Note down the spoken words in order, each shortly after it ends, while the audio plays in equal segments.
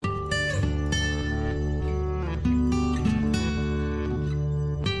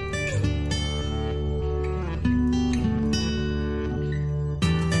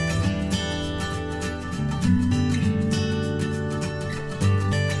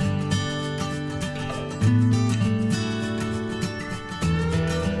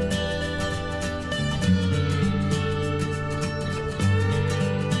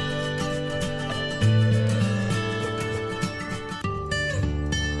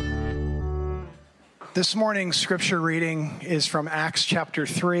This morning's scripture reading is from Acts chapter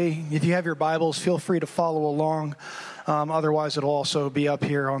 3. If you have your Bibles, feel free to follow along. Otherwise, it'll also be up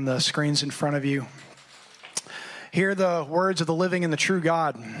here on the screens in front of you. Hear the words of the living and the true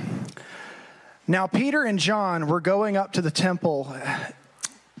God. Now, Peter and John were going up to the temple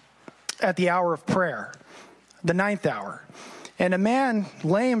at the hour of prayer, the 9th hour. And a man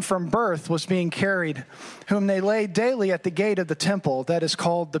lame from birth was being carried, whom they laid daily at the gate of the temple, that is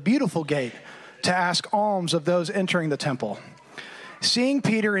called the Beautiful Gate, to ask alms of those entering the temple. Seeing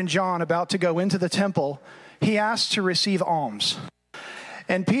Peter and John about to go into the temple, he asked to receive alms.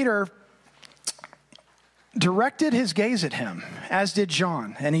 And Peter directed his gaze at him, as did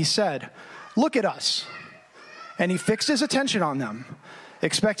John, and he said, "Look at us." And he fixed his attention on them,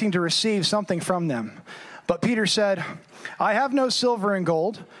 expecting to receive something from them. But Peter said, "I have no silver and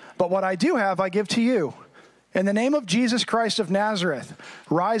gold, but what I do have I give to you. In the name of Jesus Christ of Nazareth,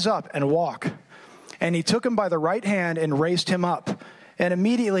 rise up and walk." And he took him by the right hand and raised him up. And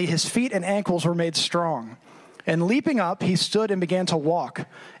immediately his feet and ankles were made strong. And leaping up, he stood and began to walk,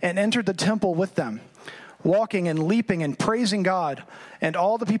 and entered the temple with them, walking and leaping and praising God. And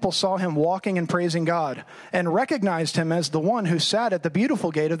all the people saw him walking and praising God, and recognized him as the one who sat at the beautiful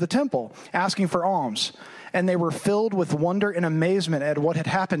gate of the temple, asking for alms. And they were filled with wonder and amazement at what had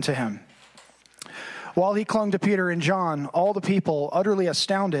happened to him. While he clung to Peter and John, all the people, utterly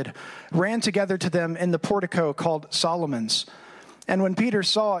astounded, ran together to them in the portico called Solomon's. And when Peter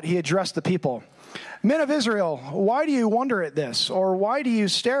saw it, he addressed the people. "Men of Israel, why do you wonder at this? Or why do you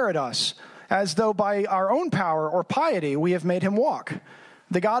stare at us, as though by our own power or piety we have made him walk?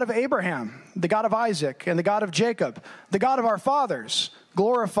 The God of Abraham, the God of Isaac, and the God of Jacob, the God of our fathers,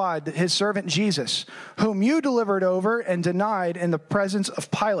 glorified his servant Jesus, whom you delivered over and denied in the presence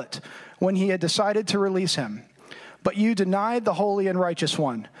of Pilate, when he had decided to release him. But you denied the holy and righteous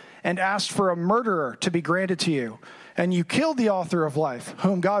one, and asked for a murderer to be granted to you. And you killed the author of life,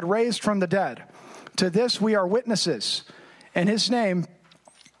 whom God raised from the dead. To this we are witnesses. And his name,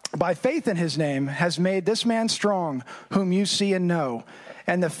 by faith in his name, has made this man strong, whom you see and know.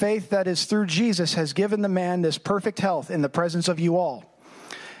 And the faith that is through Jesus has given the man this perfect health in the presence of you all.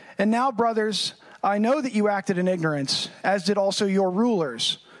 And now, brothers, I know that you acted in ignorance, as did also your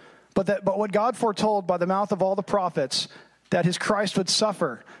rulers. But what God foretold by the mouth of all the prophets, that his Christ would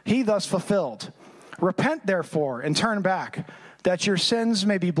suffer, he thus fulfilled. Repent, therefore, and turn back, that your sins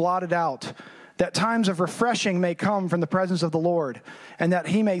may be blotted out, that times of refreshing may come from the presence of the Lord, and that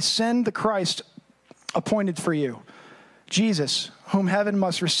he may send the Christ appointed for you, Jesus, whom heaven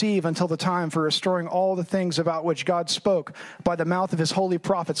must receive until the time for restoring all the things about which God spoke by the mouth of his holy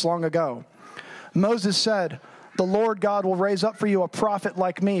prophets long ago. Moses said, 'The Lord God will raise up for you a prophet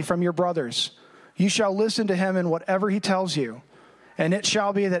like me from your brothers. You shall listen to him in whatever he tells you. And it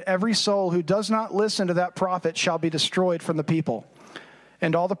shall be that every soul who does not listen to that prophet shall be destroyed from the people.'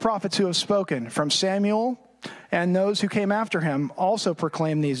 And all the prophets who have spoken, from Samuel and those who came after him, also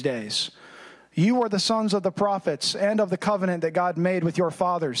proclaim these days. You are the sons of the prophets and of the covenant that God made with your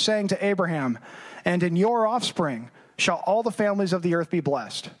fathers, saying to Abraham, 'And in your offspring shall all the families of the earth be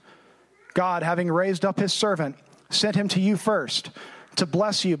blessed.' God, having raised up his servant, sent him to you first, to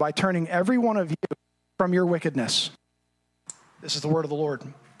bless you by turning every one of you from your wickedness." This is the word of the Lord.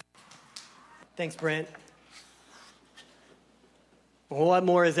 Thanks, Brent. Well, what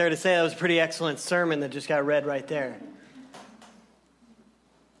more is there to say? That was a pretty excellent sermon that just got read right there.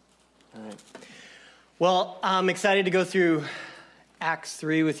 All right. Well, I'm excited to go through Acts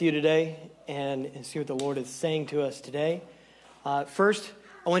 3 with you today and see what the Lord is saying to us today. First,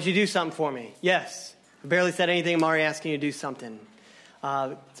 I want you to do something for me. Yes, I barely said anything. I'm already asking you to do something. It's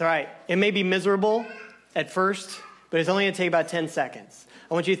all right. It may be miserable at first, but it's only going to take about 10 seconds.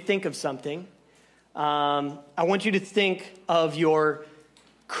 I want you to think of something. I want you to think of your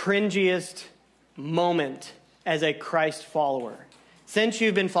cringiest moment as a Christ follower. Since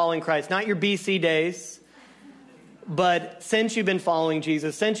you've been following Christ, not your BC days, but since you've been following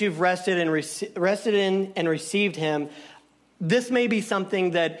Jesus, since you've rested in and received him, this may be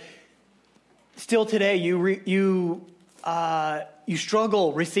something that still today you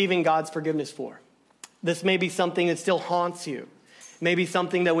struggle receiving God's forgiveness for. This may be something that still haunts you. Maybe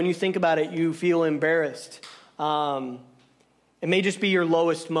something that when you think about it, you feel embarrassed. It may just be your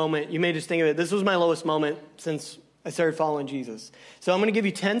lowest moment. You may just think of it, this was my lowest moment since I started following Jesus. So I'm going to give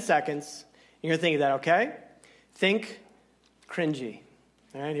you 10 seconds. You're going to think of that, okay? Think cringy.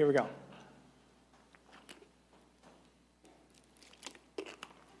 All right, here we go.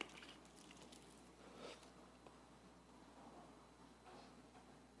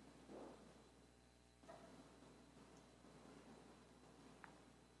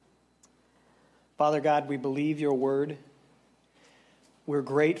 Father God, we believe your word. We're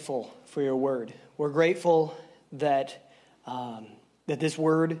grateful for your word. We're grateful that that this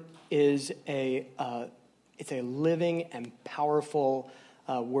word is it's a living and powerful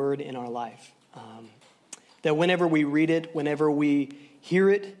word in our life. That whenever we read it, whenever we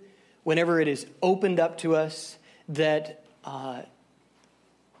hear it, whenever it is opened up to us, that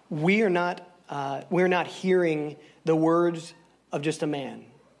we're not hearing the words of just a man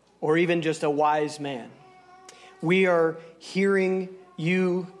or even just a wise man. We are hearing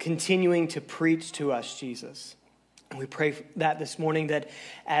you continuing to preach to us, Jesus. And we pray that this morning, that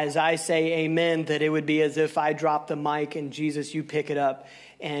as I say amen, that it would be as if I drop the mic and Jesus, you pick it up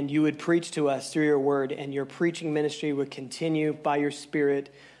and you would preach to us through your word, and your preaching ministry would continue by your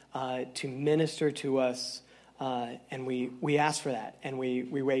Spirit to minister to us. And we ask for that, and we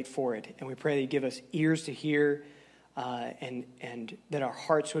wait for it. And we pray that you give us ears to hear, and that our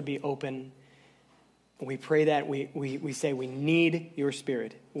hearts would be open. We pray that we say we need your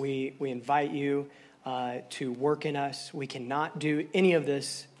Spirit. We invite you to work in us. We cannot do any of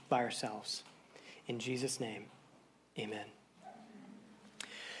this by ourselves. In Jesus' name, amen.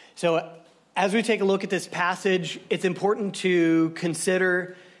 So as we take a look at this passage, it's important to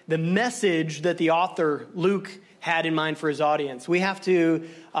consider the message that the author, Luke, had in mind for his audience. We have to,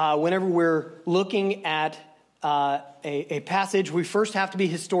 whenever we're looking at a passage, we first have to be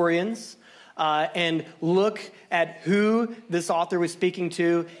historians and look at who this author was speaking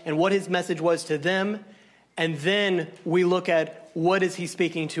to and what his message was to them. And then we look at what is he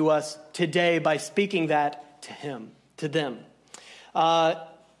speaking to us today by speaking that to them.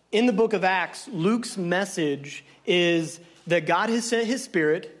 In the book of Acts, Luke's message is that God has sent his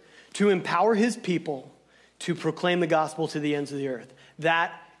Spirit to empower his people to proclaim the gospel to the ends of the earth.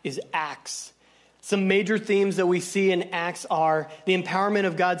 That is Acts. Some major themes that we see in Acts are the empowerment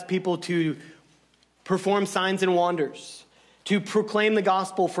of God's people to perform signs and wonders, to proclaim the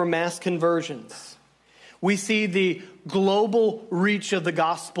gospel for mass conversions. We see the global reach of the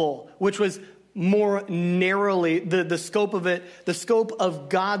gospel, which was more narrowly, the scope of it, the scope of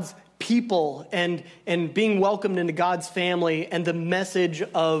God's people and being welcomed into God's family, and the message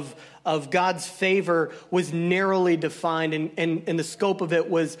of God's favor was narrowly defined, and the scope of it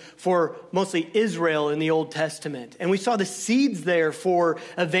was for mostly Israel in the Old Testament. And we saw the seeds there for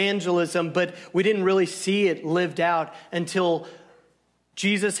evangelism, but we didn't really see it lived out until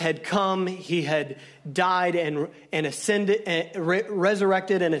Jesus had come. He had died and ascended,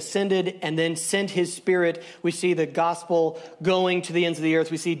 resurrected and ascended, and then sent his Spirit. We see the gospel going to the ends of the earth.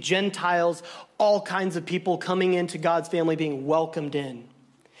 We see Gentiles, all kinds of people coming into God's family, being welcomed in.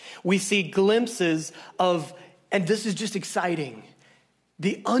 We see glimpses of, and this is just exciting,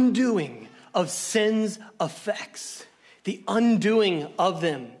 the undoing of sin's effects, the undoing of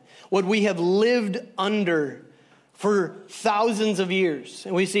them, what we have lived under for thousands of years.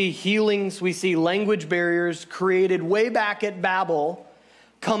 And we see healings, we see language barriers created way back at Babel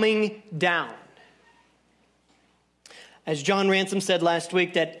coming down. As John Ransom said last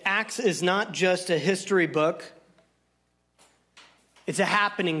week, that Acts is not just a history book, it's a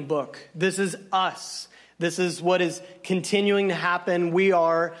happening book. This is us. This is what is continuing to happen. We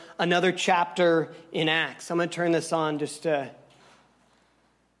are another chapter in Acts. I'm going to turn this on just to...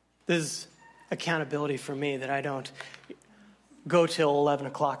 This is accountability for me that I don't go till 11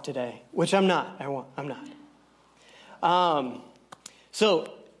 o'clock today, which I'm not. I'm not.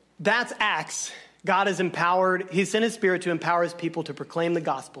 So that's Acts. God is empowered. He sent his Spirit to empower his people to proclaim the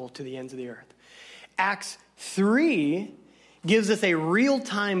gospel to the ends of the earth. Acts 3 gives us a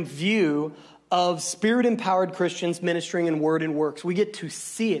real-time view of Spirit-empowered Christians ministering in word and works. We get to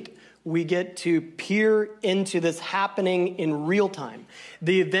see it. We get to peer into this happening in real time.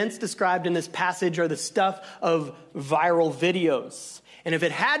 The events described in this passage are the stuff of viral videos. And if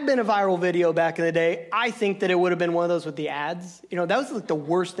it had been a viral video back in the day, I think that it would have been one of those with the ads. You know, that was like the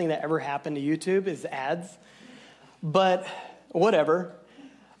worst thing that ever happened to YouTube is ads. But whatever.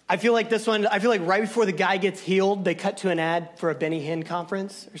 I feel like right before the guy gets healed, they cut to an ad for a Benny Hinn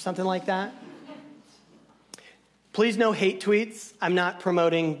conference or something like that. Please no hate tweets. I'm not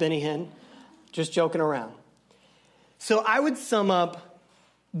promoting Benny Hinn. Just joking around. So I would sum up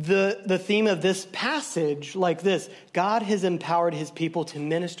the theme of this passage like this. God has empowered his people to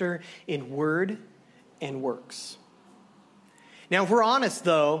minister in word and works. Now, if we're honest,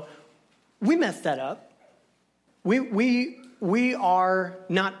 though, we messed that up. We are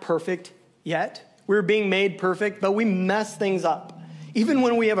not perfect yet. We're being made perfect, but we mess things up. Even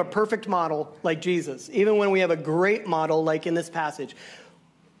when we have a perfect model like Jesus, even when we have a great model like in this passage,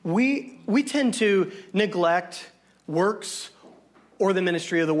 we tend to neglect works or the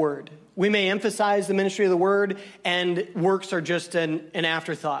ministry of the word. We may emphasize the ministry of the word and works are just an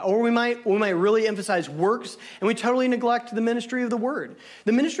afterthought. Or we might really emphasize works and we totally neglect the ministry of the word.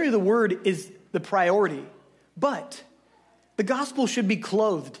 The ministry of the word is the priority, but the gospel should be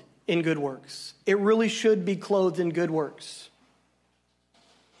clothed in good works. It really should be clothed in good works.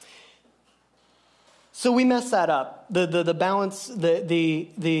 So we mess that up. The balance,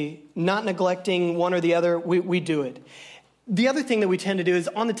 the not neglecting one or the other, we do it. The other thing that we tend to do is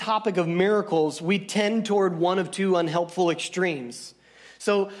on the topic of miracles, we tend toward one of two unhelpful extremes.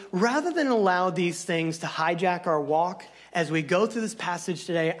 So rather than allow these things to hijack our walk, as we go through this passage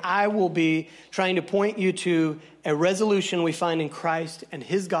today, I will be trying to point you to a resolution we find in Christ and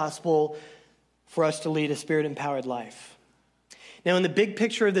his gospel for us to lead a spirit-empowered life. Now, in the big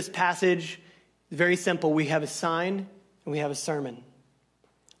picture of this passage, it's very simple. We have a sign and we have a sermon.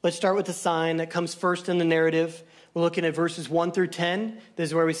 Let's start with the sign that comes first in the narrative. We're looking at verses 1 through 10. This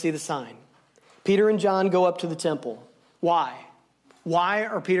is where we see the sign. Peter and John go up to the temple. Why? Why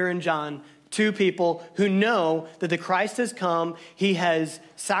are Peter and John two people who know that the Christ has come? He has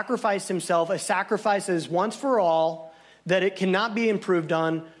sacrificed himself. A sacrifice that is once for all, that it cannot be improved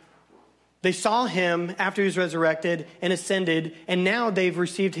on. They saw him after he was resurrected and ascended, and now they've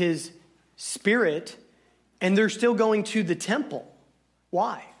received his Spirit, and they're still going to the temple.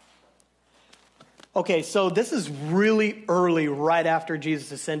 Why? Okay, so this is really early, right after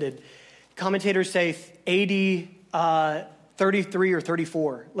Jesus ascended. Commentators say AD 33 or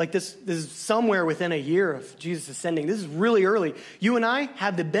 34. Like this is somewhere within a year of Jesus ascending. This is really early. You and I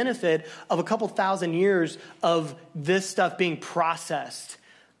have the benefit of a couple thousand years of this stuff being processed.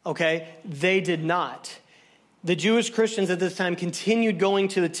 Okay? They did not. The Jewish Christians at this time continued going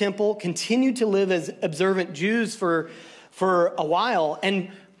to the temple, continued to live as observant Jews for a while, and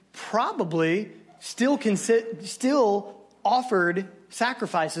probably still offered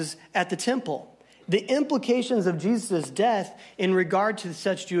sacrifices at the temple. The implications of Jesus' death in regard to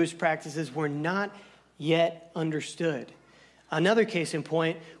such Jewish practices were not yet understood. Another case in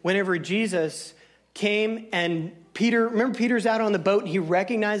point, whenever Jesus came and remember Peter's out on the boat and he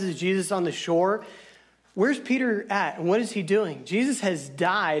recognizes Jesus on the shore. Where's Peter at? And what is he doing? Jesus has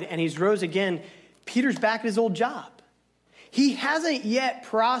died and he's rose again. Peter's back at his old job. He hasn't yet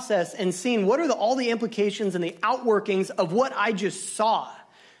processed and seen what are all the implications and the outworkings of what I just saw.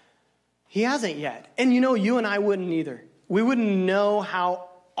 He hasn't yet. And you and I wouldn't either. We wouldn't know how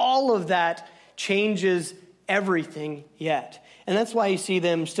all of that changes everything yet. And that's why you see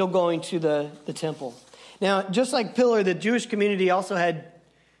them still going to the temple. Now, just like Pillar, the Jewish community also had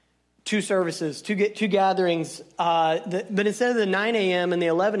two services, two gatherings. But instead of the 9 a.m. and the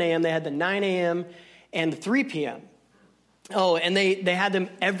 11 a.m., they had the 9 a.m. and the 3 p.m. Oh, and they had them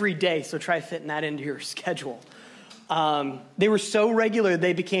every day, so try fitting that into your schedule. They were so regular,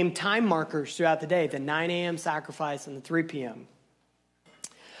 they became time markers throughout the day, the 9 a.m. sacrifice and the 3 p.m.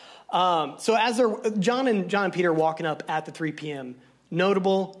 So as John and Peter are walking up at the 3 p.m.,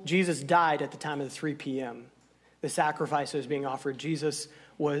 notable, Jesus died at the time of the 3 p.m. The sacrifice that was being offered, Jesus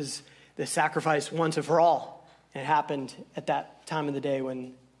was the sacrifice once and for all. It happened at that time of the day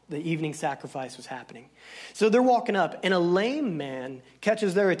when the evening sacrifice was happening. So they're walking up, and a lame man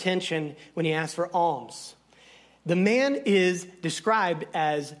catches their attention when he asks for alms. The man is described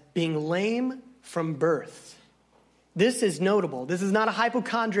as being lame from birth. This is notable. This is not a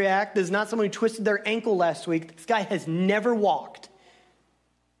hypochondriac. This is not someone who twisted their ankle last week. This guy has never walked,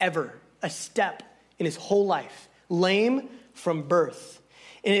 ever, a step in his whole life. Lame from birth.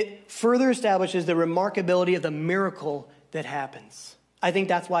 And it further establishes the remarkability of the miracle that happens. I think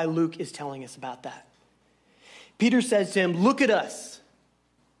that's why Luke is telling us about that. Peter says to him, "Look at us."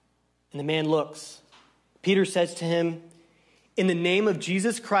 And the man looks. Peter says to him, "In the name of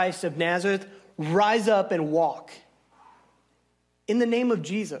Jesus Christ of Nazareth, rise up and walk." In the name of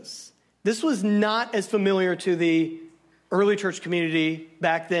Jesus. This was not as familiar to the early church community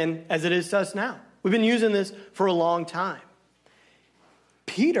back then as it is to us now. We've been using this for a long time.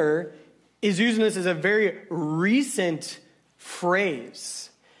 Peter is using this as a very recent phrase.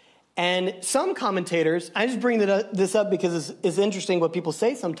 And some commentators, I just bring this up because it's interesting what people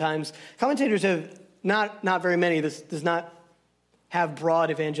say sometimes. Commentators have, not very many, this does not have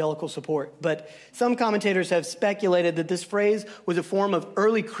broad evangelical support, but some commentators have speculated that this phrase was a form of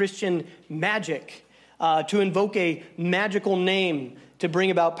early Christian magic, to invoke a magical name to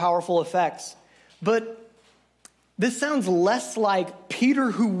bring about powerful effects. But this sounds less like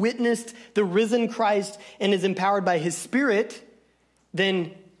Peter, who witnessed the risen Christ and is empowered by his Spirit,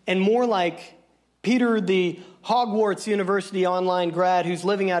 and more like Peter, the Hogwarts University online grad who's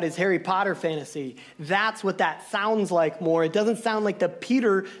living out his Harry Potter fantasy. That's what that sounds like more. It doesn't sound like the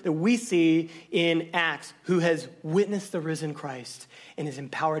Peter that we see in Acts, who has witnessed the risen Christ and is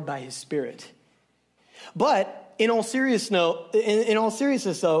empowered by his Spirit. But in all seriousness,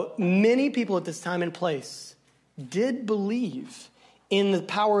 though, many people at this time and place did believe in the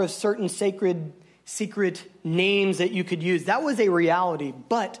power of certain secret names that you could use. That was a reality.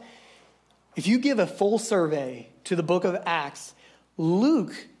 But if you give a full survey to the book of Acts,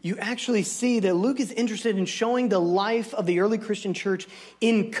 Luke, you actually see that Luke is interested in showing the life of the early Christian church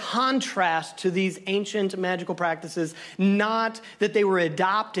in contrast to these ancient magical practices, not that they were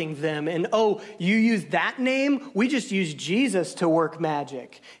adopting them. And, oh, you use that name? We just use Jesus to work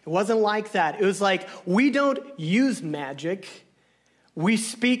magic. It wasn't like that. It was like, we don't use magic. We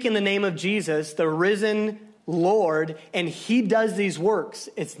speak in the name of Jesus, the risen Lord, and he does these works.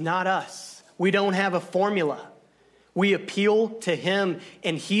 It's not us. We don't have a formula. We appeal to him,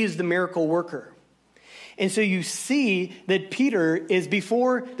 and he is the miracle worker. And so you see that Peter is,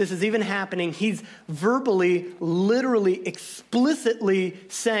 before this is even happening, he's verbally, literally, explicitly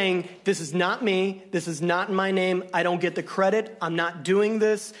saying, this is not me. This is not my name. I don't get the credit. I'm not doing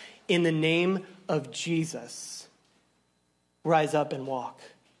this. In the name of Jesus, rise up and walk.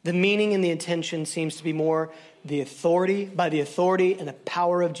 The meaning and the intention seems to be more by the authority and the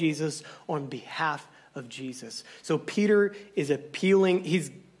power of Jesus on behalf of Jesus. So Peter is appealing, he's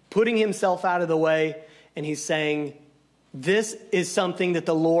putting himself out of the way, and he's saying, this is something that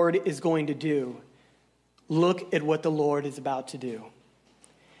the Lord is going to do. Look at what the Lord is about to do.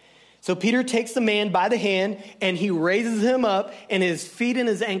 So Peter takes the man by the hand, and he raises him up, and his feet and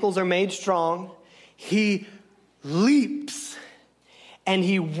his ankles are made strong. He leaps and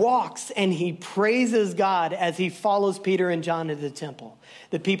he walks and he praises God as he follows Peter and John to the temple.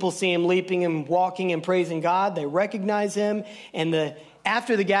 The people see him leaping and walking and praising God. They recognize him. And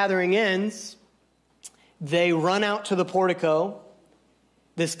after the gathering ends, they run out to the portico,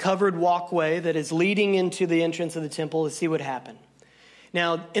 this covered walkway that is leading into the entrance of the temple, to see what happened.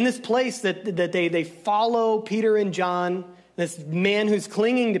 Now, in this place that they follow Peter and John, this man who's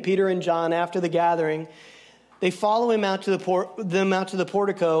clinging to Peter and John after the gathering, they follow him out to the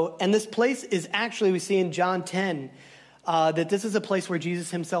portico, and this place is actually, we see in John 10, that this is a place where Jesus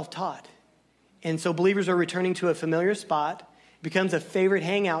himself taught. And so believers are returning to a familiar spot. It becomes a favorite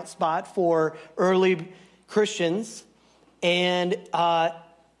hangout spot for early Christians. And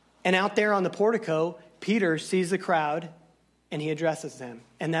out there on the portico, Peter sees the crowd, and he addresses them.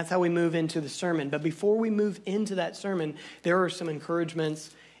 And that's how we move into the sermon. But before we move into that sermon, there are some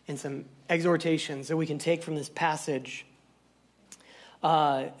encouragements and some exhortations that we can take from this passage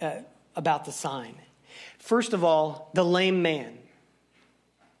about the sign. First of all, the lame man.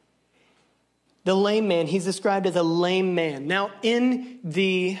 The lame man, he's described as a lame man. Now, in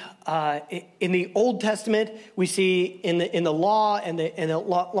the Old Testament, we see in the law and the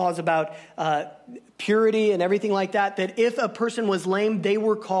laws about purity and everything like that if a person was lame, they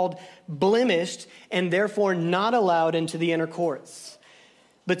were called blemished and therefore not allowed into the inner courts.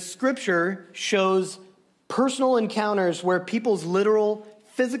 But Scripture shows personal encounters where people's literal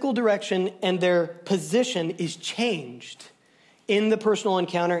physical direction and their position is changed in the personal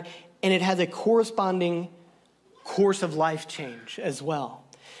encounter, and it has a corresponding course of life change as well.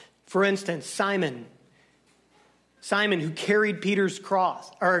 For instance, Simon who carried Jesus'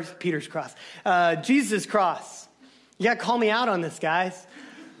 cross. You got to call me out on this, guys.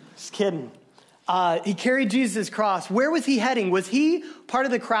 Just kidding. He carried Jesus' cross. Where was he heading? Was he part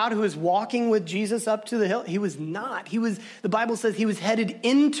of the crowd who was walking with Jesus up to the hill? He was not. The Bible says he was headed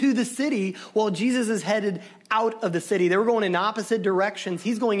into the city while Jesus is headed out of the city. They were going in opposite directions.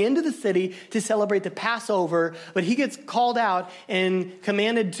 He's going into the city to celebrate the Passover, but he gets called out and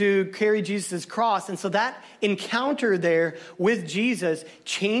commanded to carry Jesus' cross. And so that encounter there with Jesus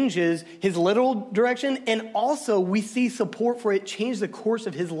changes his literal direction. And also we see support for it change the course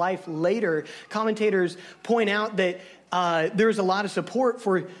of his life later. Commentators point out that there's a lot of support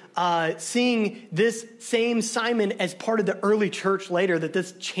for seeing this same Simon as part of the early church later, that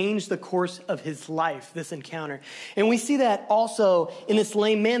this changed the course of his life, this encounter. And we see that also in this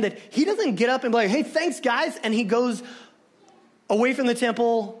lame man, that he doesn't get up and be like, hey, thanks, guys. And he goes away from the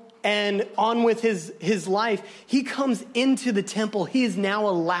temple and on with his life. He comes into the temple. He is now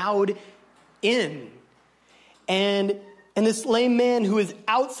allowed in. And this lame man who is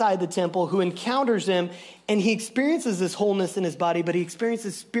outside the temple, who encounters him, and he experiences this wholeness in his body, but he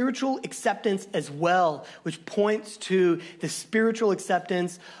experiences spiritual acceptance as well, which points to the spiritual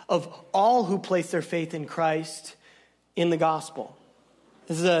acceptance of all who place their faith in Christ in the gospel.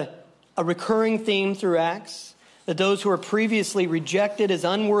 This is a recurring theme through Acts, that those who are previously rejected as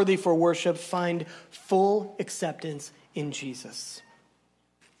unworthy for worship find full acceptance in Jesus.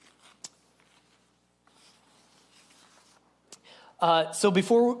 So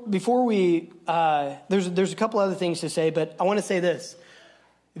before we, there's a couple other things to say, but I want to say this.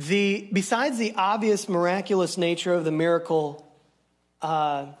 Besides the obvious miraculous nature of the miracle,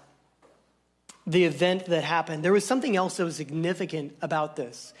 the event that happened, there was something else that was significant about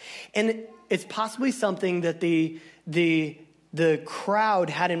this. And it's possibly something that the crowd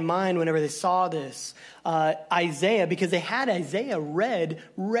had in mind whenever they saw this. Isaiah, because they had Isaiah read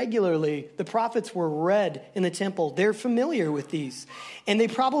regularly. The prophets were read in the temple. They're familiar with these. And they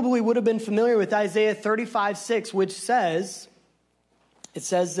probably would have been familiar with Isaiah 35:6, which says, it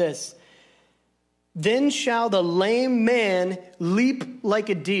says this, "Then shall the lame man leap like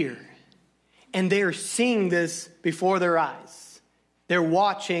a deer." And they are seeing this before their eyes. They're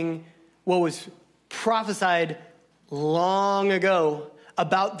watching what was prophesied long ago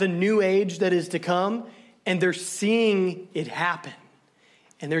about the new age that is to come, and they're seeing it happen.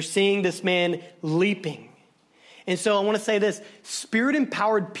 And they're seeing this man leaping. And so I want to say this,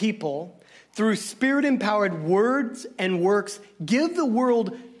 Spirit-empowered people, through Spirit-empowered words and works, give the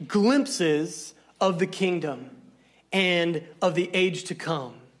world glimpses of the kingdom and of the age to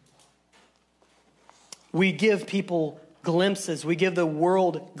come. We give people glimpses. We give the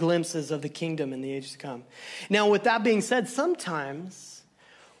world glimpses of the kingdom in the age to come. Now, with that being said, sometimes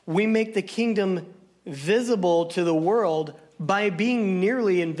we make the kingdom visible to the world by being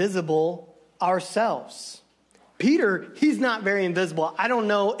nearly invisible ourselves. Peter, he's not very invisible. I don't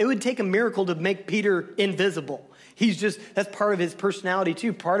know. It would take a miracle to make Peter invisible. That's part of his personality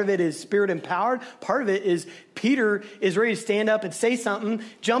too. Part of it is Spirit empowered. Part of it is Peter is ready to stand up and say something,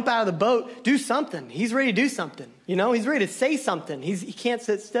 jump out of the boat, do something. He's ready to do something. He's ready to say something. He can't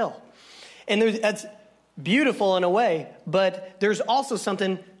sit still. And that's beautiful in a way, but there's also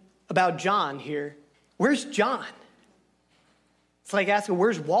something about John here. Where's John? It's like asking,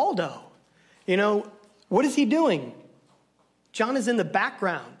 where's Waldo? What is he doing? John is in the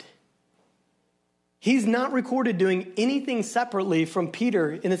background. He's not recorded doing anything separately from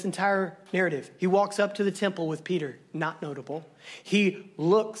Peter in this entire narrative. He walks up to the temple with Peter, not notable. He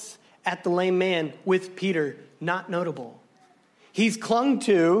looks at the lame man with Peter, not notable. He's clung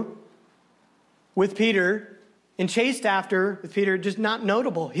to with Peter and chased after with Peter, just not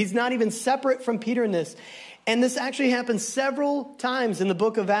notable. He's not even separate from Peter in this. And this actually happens several times in the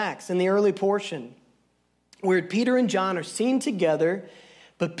book of Acts, in the early portion, where Peter and John are seen together.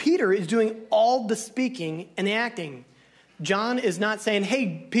 But Peter is doing all the speaking and the acting. John is not saying,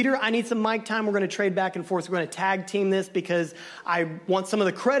 hey, Peter, I need some mic time. We're going to trade back and forth. We're going to tag team this because I want some of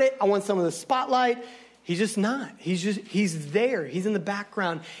the credit. I want some of the spotlight. He's just not. He's there. He's in the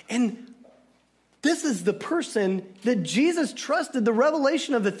background. And this is the person that Jesus trusted the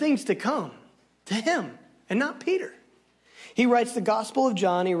revelation of the things to come to him and not Peter. He writes the Gospel of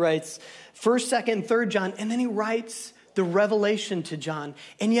John. He writes 1st, 2nd, and 3rd John. And then he writes the revelation to John.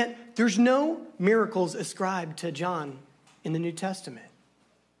 And yet there's no miracles ascribed to John in the New Testament.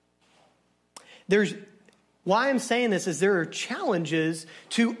 Why I'm saying this is there are challenges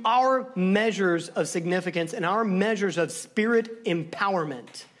to our measures of significance and our measures of spirit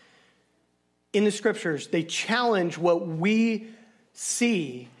empowerment. In the scriptures, they challenge what we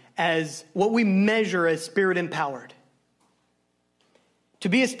see as, what we measure as spirit empowered. To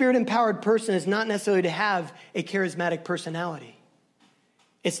be a spirit-empowered person is not necessarily to have a charismatic personality.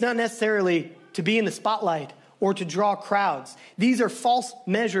 It's not necessarily to be in the spotlight or to draw crowds. These are false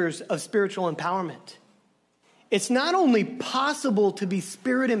measures of spiritual empowerment. It's not only possible to be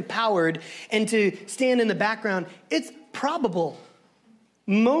spirit-empowered and to stand in the background, it's probable.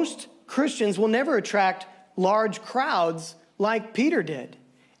 Most Christians will never attract large crowds like Peter did.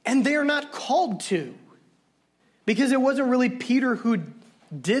 And they're not called to. Because it wasn't really Peter who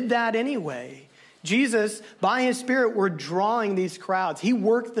did that anyway. Jesus, by his Spirit, were drawing these crowds. He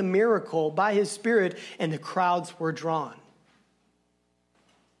worked the miracle by his Spirit, and the crowds were drawn.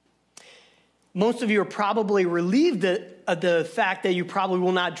 Most of you are probably relieved at the fact that you probably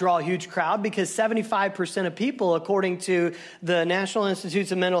will not draw a huge crowd, because 75% of people, according to the National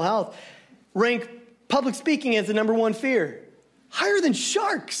Institutes of Mental Health, rank public speaking as the number one fear. Higher than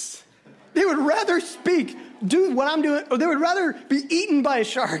sharks. They would rather do what I'm doing, or they would rather be eaten by a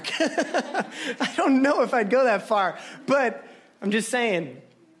shark. I don't know if I'd go that far, but I'm just saying,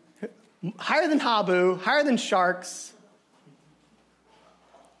 higher than Habu, higher than sharks.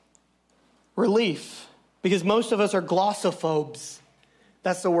 Relief, because most of us are glossophobes.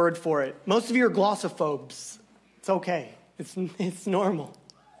 That's the word for it. Most of you are glossophobes. It's okay. It's normal.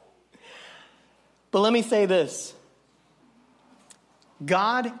 But let me say this.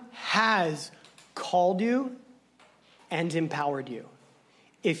 God has called you and empowered you.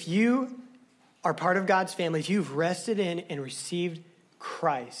 If you are part of God's family, if you've rested in and received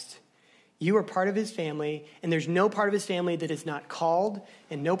Christ, you are part of his family, and there's no part of his family that is not called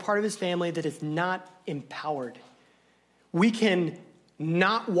and no part of his family that is not empowered. We can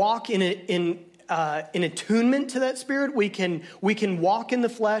not walk in attunement to that spirit. We can walk in the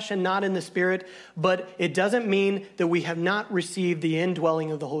flesh and not in the spirit, but it doesn't mean that we have not received the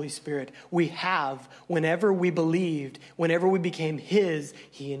indwelling of the Holy Spirit. We have. Whenever we believed, whenever we became his,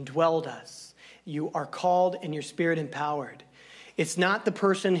 he indwelled us. You are called and your spirit empowered. It's not the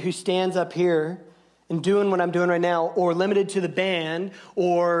person who stands up here and doing what I'm doing right now, or limited to the band,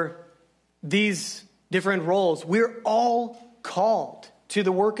 or these different roles. We're all called to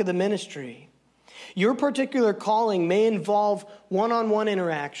the work of the ministry. Your particular calling may involve one-on-one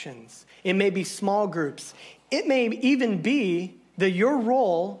interactions. It may be small groups. It may even be that your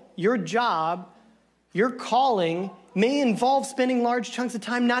role, your job, your calling may involve spending large chunks of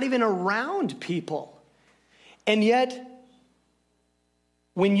time not even around people. And yet,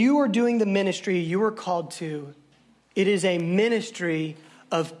 when you are doing the ministry you are called to, it is a ministry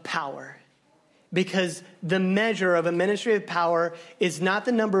of power. Because the measure of a ministry of power is not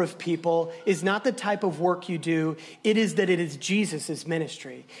the number of people, is not the type of work you do. It is that it is Jesus'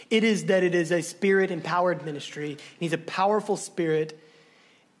 ministry. It is that it is a spirit-empowered ministry. He's a powerful spirit.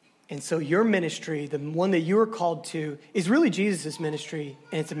 And so your ministry, the one that you are called to, is really Jesus' ministry,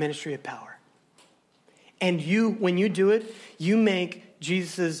 and it's a ministry of power. And you, when you do it, you make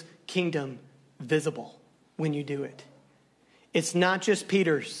Jesus' kingdom visible when you do it. It's not just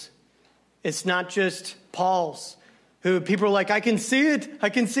Peter's. It's not just Paul's, who people are like, I can see it.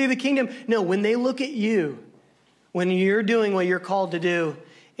 I can see the kingdom. No, when they look at you, when you're doing what you're called to do,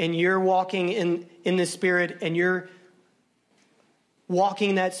 and you're walking in the Spirit, and you're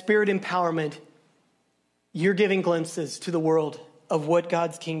walking that Spirit empowerment, you're giving glimpses to the world of what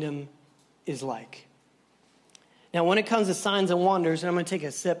God's kingdom is like. Now, when it comes to signs and wonders, and I'm going to take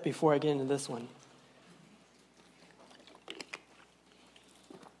a sip before I get into this one.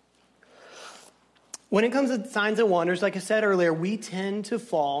 When it comes to signs and wonders, like I said earlier, we tend to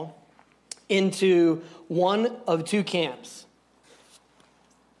fall into one of two camps.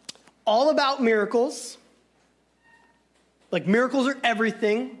 All about miracles, like miracles are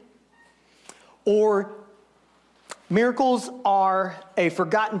everything, or miracles are a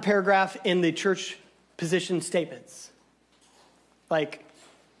forgotten paragraph in the church position statements. Like,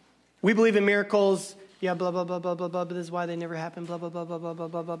 we believe in miracles, yeah, blah, blah, blah, blah, blah, blah, but this is why they never happen, blah, blah, blah, blah, blah, blah,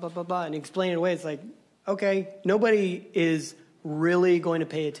 blah, blah, blah, blah, blah, and explain it away. It's like, okay, nobody is really going to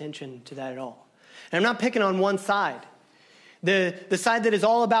pay attention to that at all. And I'm not picking on one side. The side that is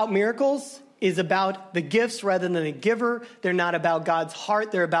all about miracles is about the gifts rather than the giver. They're not about God's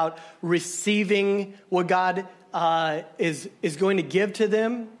heart. They're about receiving what God is going to give to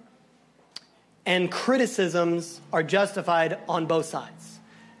them. And criticisms are justified on both sides.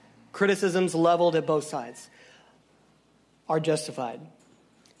 Criticisms leveled at both sides are justified.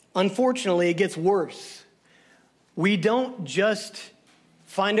 Unfortunately, it gets worse. We don't just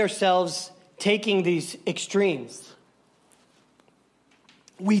find ourselves taking these extremes.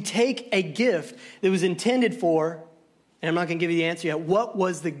 We take a gift that was intended for, and I'm not going to give you the answer yet. What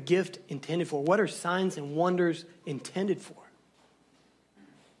was the gift intended for? What are signs and wonders intended for?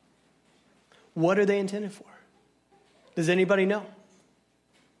 What are they intended for? Does anybody know? To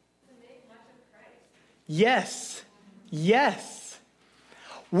make much of Christ. Yes. Yes.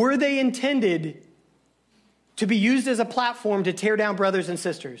 Were they intended to be used as a platform to tear down brothers and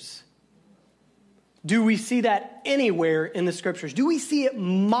sisters? Do we see that anywhere in the scriptures? Do we see it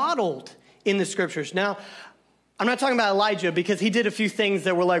modeled in the scriptures? Now, I'm not talking about Elijah because he did a few things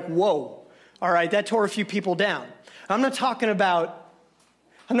that were like, whoa, all right, that tore a few people down. I'm not talking about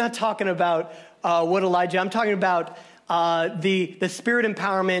what Elijah, I'm talking about the spirit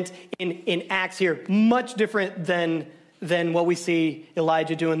empowerment in Acts here. Much different than what we see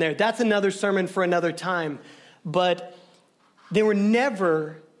Elijah doing there. That's another sermon for another time. But they were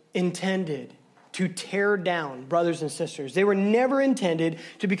never intended to tear down brothers and sisters. They were never intended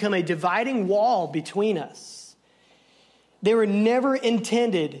to become a dividing wall between us. They were never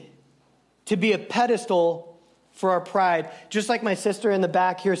intended to be a pedestal for our pride. Just like my sister in the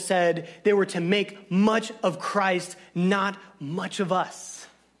back here said, they were to make much of Christ, not much of us.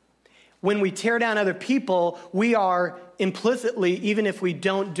 When we tear down other people, we are implicitly, even if we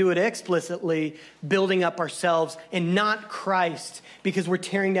don't do it explicitly, building up ourselves and not Christ, because we're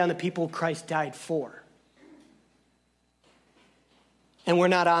tearing down the people Christ died for. And we're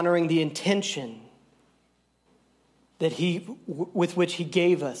not honoring the intention with which he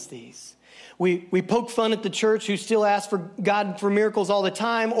gave us these. We poke fun at the church who still ask for God for miracles all the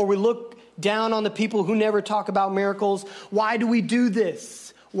time, or we look down on the people who never talk about miracles. Why do we do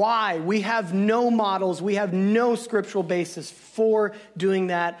this? Why? We have no models. We have no scriptural basis for doing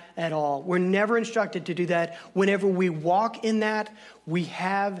that at all. We're never instructed to do that. Whenever we walk in that, we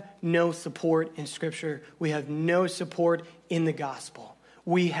have no support in Scripture. We have no support in the gospel.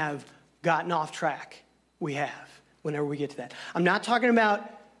 We have gotten off track. We have, whenever we get to that. I'm not talking about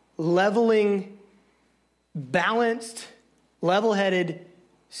leveling, balanced, level-headed,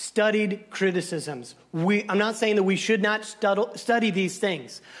 studied criticisms. I'm not saying that we should not study these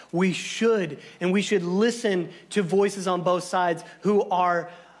things. We should, and we should listen to voices on both sides who are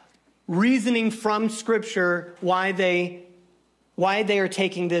reasoning from Scripture why they are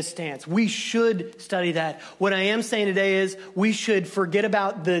taking this stance. We should study that. What I am saying today is we should forget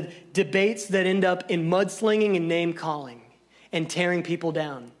about the debates that end up in mudslinging and name-calling and tearing people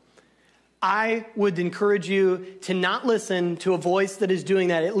down. I would encourage you to not listen to a voice that is doing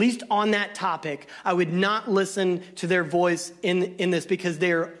that, at least on that topic. I would not listen to their voice in this, because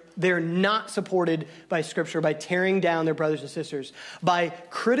they're not supported by Scripture, by tearing down their brothers and sisters, by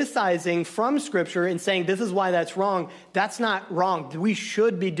criticizing from Scripture and saying this is why that's wrong. That's not wrong. We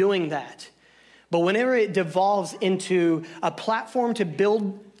should be doing that. But whenever it devolves into a platform to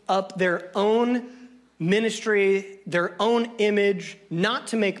build up their own ministry, their own image, not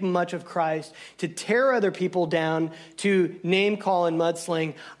to make much of Christ, to tear other people down, to name call and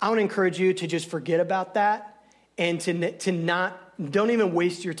mudsling, I want to encourage you to just forget about that and don't even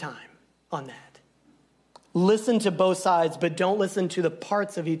waste your time on that. Listen to both sides, but don't listen to the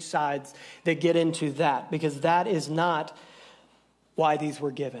parts of each side that get into that, because that is not why these were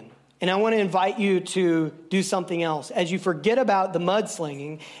given. And I want to invite you to do something else. As you forget about the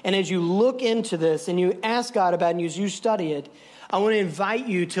mudslinging, and as you look into this and you ask God about it and as you study it, I want to invite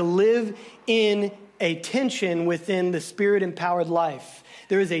you to live in a tension within the Spirit-empowered life.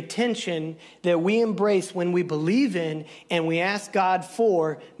 There is a tension that we embrace when we believe in and we ask God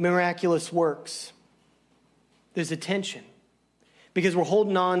for miraculous works. There's a tension because we're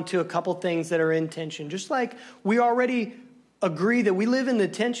holding on to a couple things that are in tension. Just like we already agree that we live in the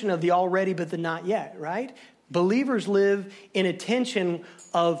tension of the already but the not yet, right? Believers live in a tension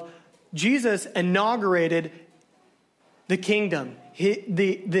of Jesus inaugurated the kingdom.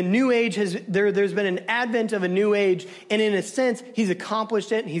 The new age there's been an advent of a new age, and in a sense, he's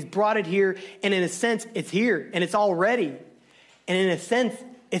accomplished it and he's brought it here, and in a sense, it's here and it's already. And in a sense,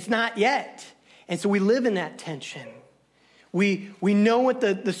 it's not yet. And so we live in that tension. We know what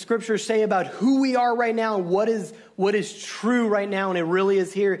the scriptures say about who we are right now and what is true right now, and it really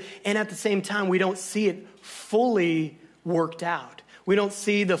is here. And at the same time, we don't see it fully worked out. We don't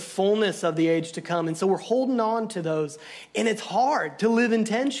see the fullness of the age to come. And so we're holding on to those. And it's hard to live in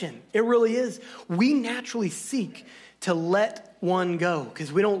tension. It really is. We naturally seek to let one go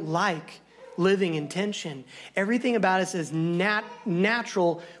because we don't like living in tension. Everything about us is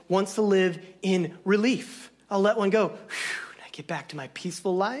natural, wants to live in relief. I'll let one go. Whew, I get back to my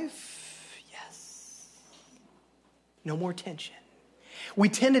peaceful life. Yes. No more tension. We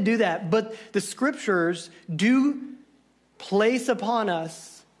tend to do that, but the scriptures do place upon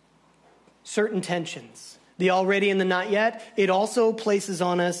us certain tensions. The already and the not yet, it also places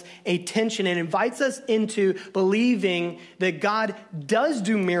on us a tension and invites us into believing that God does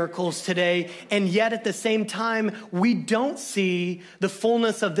do miracles today, and yet at the same time, we don't see the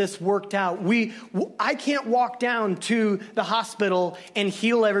fullness of this worked out. I can't walk down to the hospital and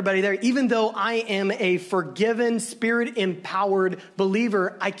heal everybody there. Even though I am a forgiven, Spirit-empowered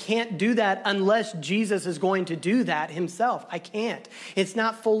believer, I can't do that unless Jesus is going to do that himself. I can't. It's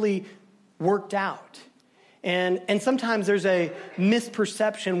not fully worked out. And sometimes there's a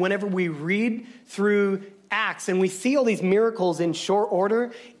misperception whenever we read through Acts and we see all these miracles in short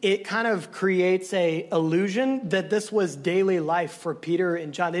order. It kind of creates a illusion that this was daily life for Peter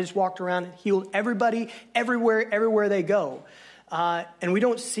and John. They just walked around and healed everybody, everywhere they go. And we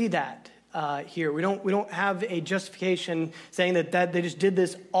don't see that here. We don't have a justification saying that they just did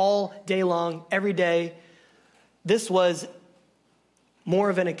this all day long, every day. This was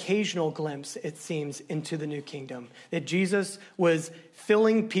more of an occasional glimpse, it seems, into the new kingdom. That Jesus was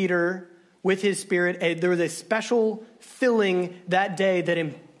filling Peter with his Spirit. There was a special filling that day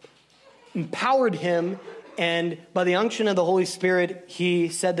that empowered him. And by the unction of the Holy Spirit, he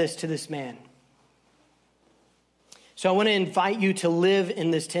said this to this man. So I want to invite you to live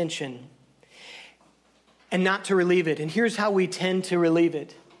in this tension and not to relieve it. And here's how we tend to relieve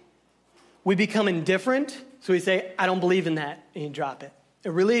it. We become indifferent. So we say, I don't believe in that, and you drop it. A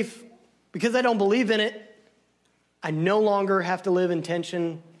relief, because I don't believe in it, I no longer have to live in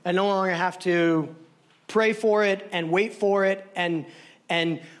tension. I no longer have to pray for it and wait for it. And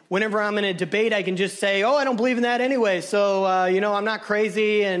whenever I'm in a debate, I can just say, I don't believe in that anyway. So, I'm not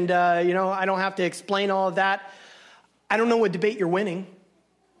crazy. And, I don't have to explain all of that. I don't know what debate you're winning.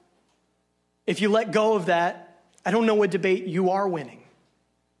 If you let go of that, I don't know what debate you are winning.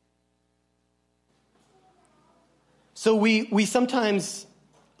 So we sometimes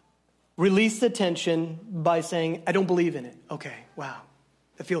release the tension by saying, I don't believe in it. Okay, wow,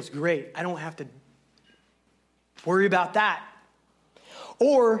 that feels great. I don't have to worry about that.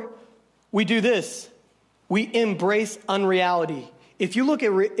 Or we do this. We embrace unreality. If you look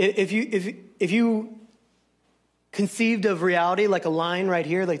at, if you conceived of reality like a line right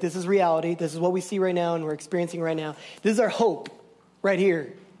here, like this is reality, this is what we see right now and we're experiencing right now. This is our hope right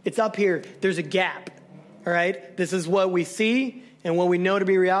here. It's up here. There's a gap, all right? This is what we see and what we know to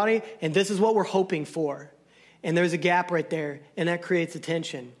be reality, and this is what we're hoping for. And there's a gap right there, and that creates a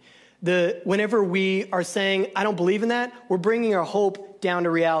tension. Whenever we are saying, I don't believe in that, we're bringing our hope down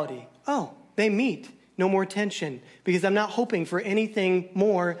to reality. Oh, they meet. No more tension, because I'm not hoping for anything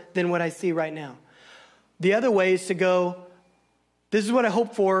more than what I see right now. The other way is to go, this is what I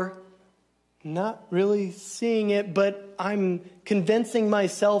hope for, not really seeing it, but I'm convincing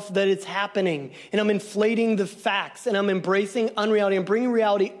myself that it's happening, and I'm inflating the facts, and I'm embracing unreality. I'm bringing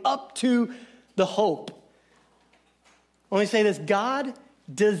reality up to the hope. Let me say this, God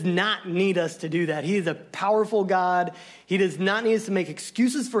does not need us to do that. He is a powerful God. He does not need us to make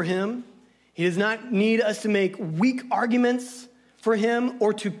excuses for him. He does not need us to make weak arguments for him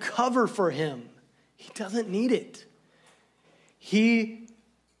or to cover for him. He doesn't need it. He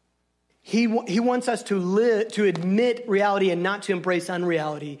wants us to admit reality and not to embrace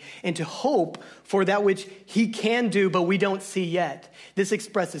unreality, and to hope for that which he can do but we don't see yet. This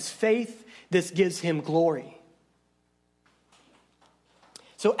expresses faith. This gives him glory.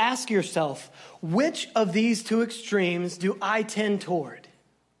 So ask yourself, which of these two extremes do I tend toward?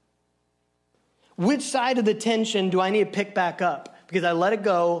 Which side of the tension do I need to pick back up? Because I let it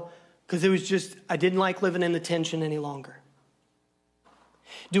go because it was just, I didn't like living in the tension any longer.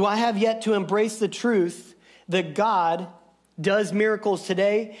 Do I have yet to embrace the truth that God does miracles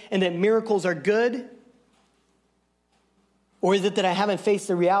today and that miracles are good? Or is it that I haven't faced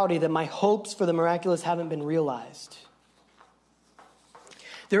the reality that my hopes for the miraculous haven't been realized?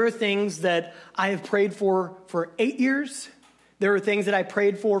 There are things that I have prayed for 8 years. There are things that I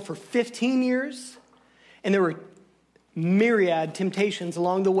prayed for 15 years. And there were myriad temptations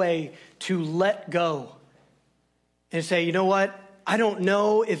along the way to let go and say, you know what? I don't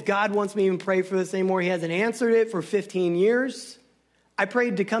know if God wants me to even pray for this anymore. He hasn't answered it for 15 years. I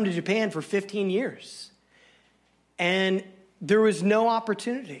prayed to come to Japan for 15 years. And there was no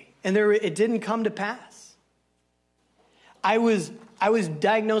opportunity. And it didn't come to pass. I was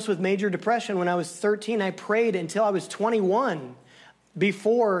diagnosed with major depression when I was 13. I prayed until I was 21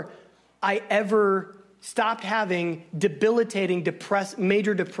 before I ever stopped having debilitating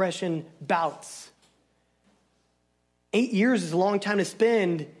major depression bouts. 8 years is a long time to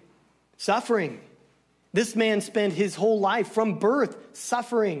spend suffering. This man spent his whole life from birth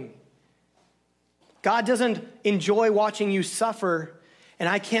suffering. God doesn't enjoy watching you suffer, and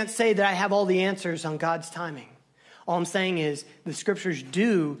I can't say that I have all the answers on God's timing. All I'm saying is the scriptures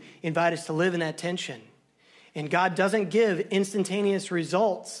do invite us to live in that tension. And God doesn't give instantaneous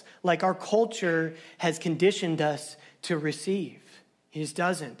results like our culture has conditioned us to receive. He just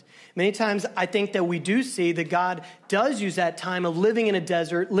doesn't. Many times I think that we do see that God does use that time of living in a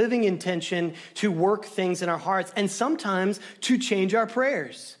desert, living in tension, to work things in our hearts, and sometimes to change our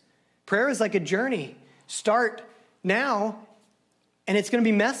prayers. Prayer is like a journey. Start now, and it's going to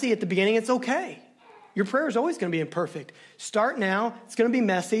be messy at the beginning. It's okay. Your prayer is always going to be imperfect. Start now. It's going to be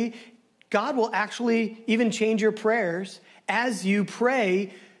messy. God will actually even change your prayers. As you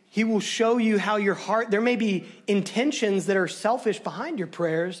pray, he will show you how your heart, there may be intentions that are selfish behind your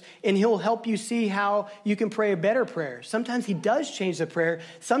prayers, and he'll help you see how you can pray a better prayer. Sometimes he does change the prayer.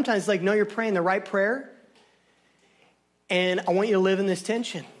 Sometimes like, no, you're praying the right prayer, and I want you to live in this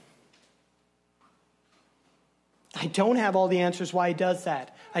tension. I don't have all the answers why he does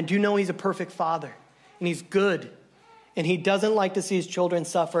that. I do know he's a perfect father, and he's good, and he doesn't like to see his children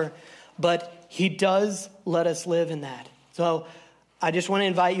suffer, but he does let us live in that. So I just want to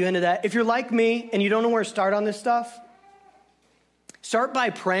invite you into that. If you're like me and you don't know where to start on this stuff, start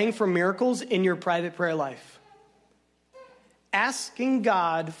by praying for miracles in your private prayer life. Asking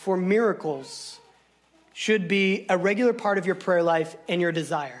God for miracles should be a regular part of your prayer life and your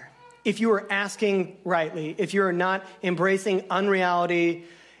desire. If you are asking rightly, if you are not embracing unreality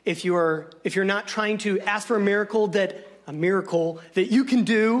if you're not trying to ask for a miracle that you can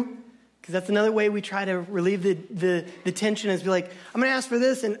do, because that's another way we try to relieve the tension, is be like, I'm going to ask for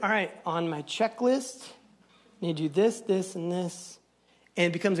this, and all right, on my checklist, I need to do this, this, and this. And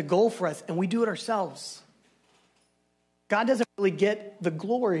it becomes a goal for us, and we do it ourselves. God doesn't really get the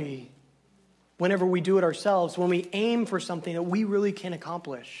glory whenever we do it ourselves, when we aim for something that we really can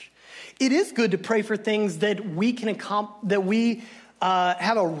accomplish. It is good to pray for things that we can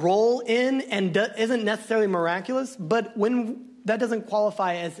have a role in and isn't necessarily miraculous, but when that doesn't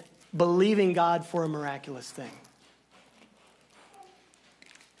qualify as believing God for a miraculous thing.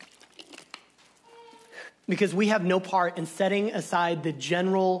 Because we have no part in setting aside the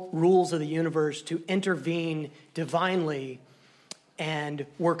general rules of the universe to intervene divinely and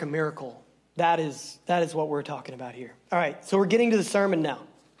work a miracle. That is what we're talking about here. All right, so we're getting to the sermon now.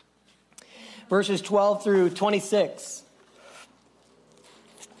 Verses 12 through 26.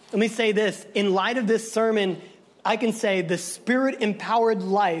 Let me say this. In light of this sermon, I can say the Spirit-empowered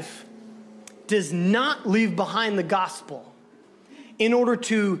life does not leave behind the gospel in order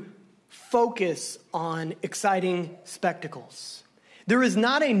to focus on exciting spectacles. There is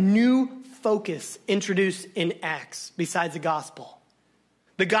not a new focus introduced in Acts besides the gospel.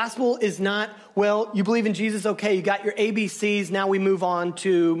 The gospel is not, well, you believe in Jesus, okay, you got your ABCs, now we move on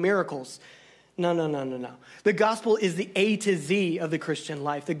to miracles. No. The gospel is the A to Z of the Christian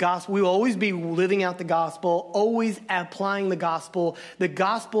life. The gospel, we will always be living out the gospel, always applying the gospel. The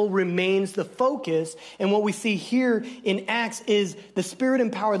gospel remains the focus. And what we see here in Acts is the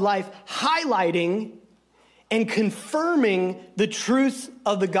Spirit-empowered life highlighting and confirming the truths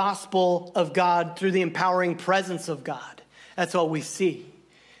of the gospel of God through the empowering presence of God. That's all we see.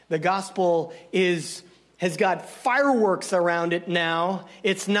 The gospel has got fireworks around it now.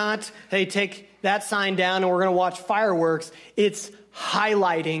 It's not, hey, take that sign down and we're going to watch fireworks. It's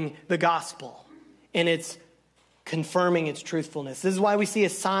highlighting the gospel, and it's confirming its truthfulness. This is why we see a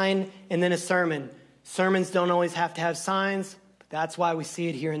sign and then a sermon. Sermons don't always have to have signs, but that's why we see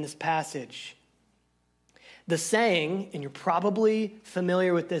it here in this passage. The saying, and you're probably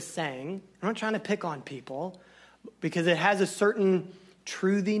familiar with this saying, I'm not trying to pick on people, because it has a certain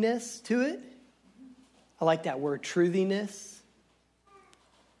truthiness to it. I like that word, truthiness.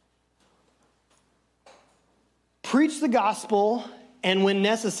 Preach the gospel, and when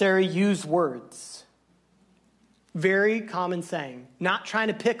necessary, use words. Very common saying. Not trying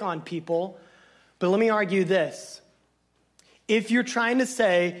to pick on people, but let me argue this. If you're trying to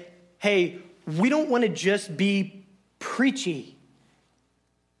say, hey, we don't want to just be preachy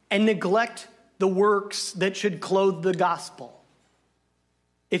and neglect the works that should clothe the gospel.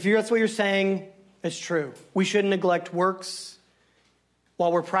 If that's what you're saying, it's true. We shouldn't neglect works.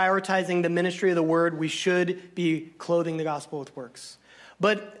 While we're prioritizing the ministry of the word, we should be clothing the gospel with works.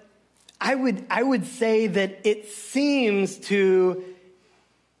 But I would say that it seems to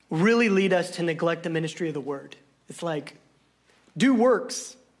really lead us to neglect the ministry of the word. It's like, do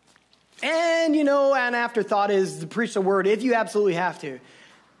works. And, an afterthought is to preach the word if you absolutely have to.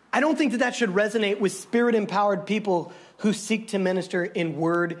 I don't think that should resonate with Spirit-empowered people who seek to minister in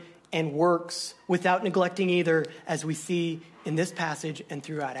word and works without neglecting either, as we see in this passage and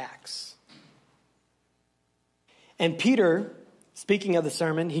throughout Acts. And Peter, speaking of the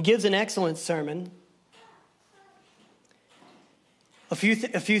sermon, he gives an excellent sermon. A few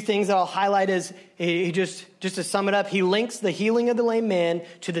things that I'll highlight is, he just to sum it up, he links the healing of the lame man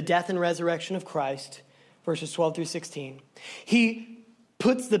to the death and resurrection of Christ, verses 12 through 16. He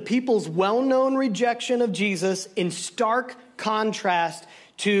puts the people's well-known rejection of Jesus in stark contrast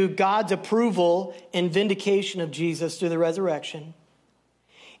to God's approval and vindication of Jesus through the resurrection.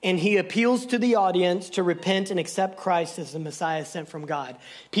 And he appeals to the audience to repent and accept Christ as the Messiah sent from God.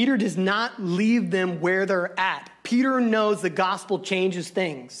 Peter does not leave them where they're at. Peter knows the gospel changes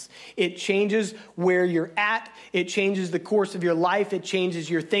things. It changes where you're at. It changes the course of your life. It changes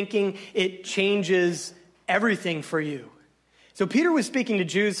your thinking. It changes everything for you. So Peter was speaking to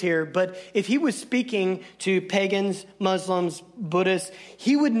Jews here, but if he was speaking to pagans, Muslims, Buddhists,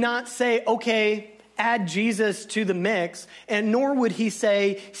 he would not say, okay, add Jesus to the mix, and nor would he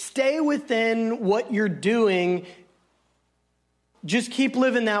say, stay within what you're doing, just keep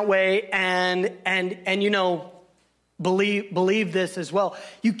living that way, and believe this as well.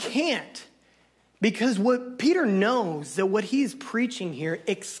 You can't, because what Peter knows, that what he's preaching here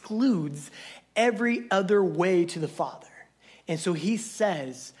excludes every other way to the Father. And so he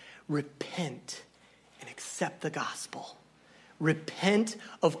says, repent and accept the gospel. repent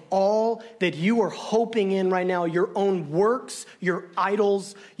of all that you are hoping in right now, your own works, your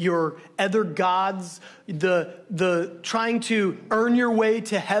idols, your other gods, the trying to earn your way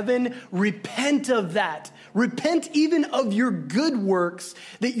to heaven. Repent of that. Repent even of your good works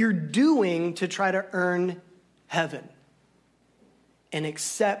that you're doing to try to earn heaven. And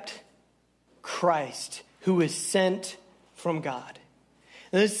accept Christ, who is sent from God.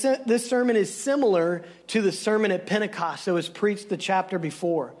 This sermon is similar to the sermon at Pentecost that was preached the chapter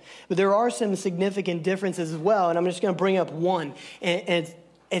before. But there are some significant differences as well, and I'm just going to bring up one. And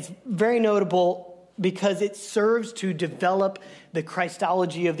it's very notable because it serves to develop the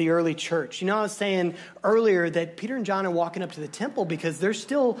Christology of the early church. You know, I was saying earlier that Peter and John are walking up to the temple because they're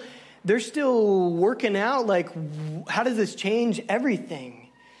still working out, like, how does this change everything?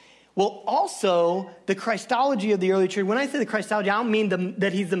 Well, also, the Christology of the early church, when I say the Christology, I don't mean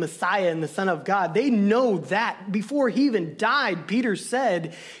that he's the Messiah and the Son of God. They know that. Before he even died, Peter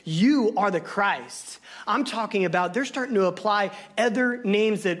said, you are the Christ. I'm talking about they're starting to apply other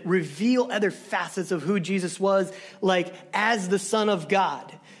names that reveal other facets of who Jesus was, like as the Son of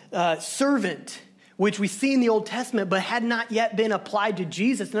God, servant, which we see in the Old Testament, but had not yet been applied to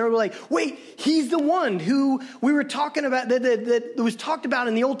Jesus. And they were like, wait, he's the one who we were talking about, that was talked about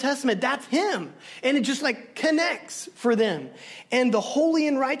in the Old Testament. That's him. And it just like connects for them. And the holy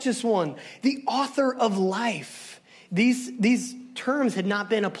and righteous one, the author of life. These terms had not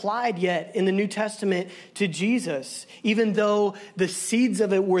been applied yet in the New Testament to Jesus, even though the seeds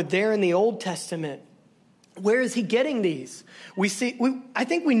of it were there in the Old Testament. Where is he getting these? I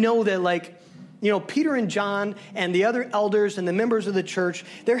think we know that, like, you know, Peter and John and the other elders and the members of the church,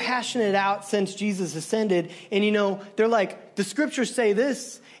 they're hashing it out since Jesus ascended. And, you know, they're like, the scriptures say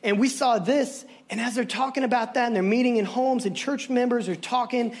this, and we saw this. And as they're talking about that, and they're meeting in homes, and church members are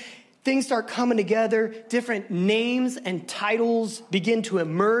talking, things start coming together. Different names and titles begin to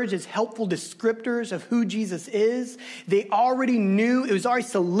emerge as helpful descriptors of who Jesus is. They already knew, it was already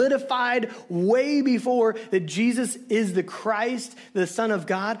solidified way before that Jesus is the Christ, the Son of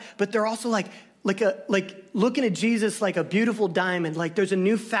God. But they're also like looking at Jesus like a beautiful diamond. Like there's a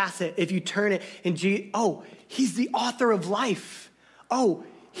new facet if you turn it, and he's the author of life. Oh,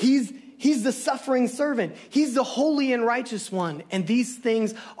 he's the suffering servant. He's the holy and righteous one. And these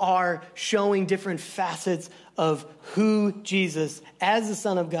things are showing different facets of who Jesus, as the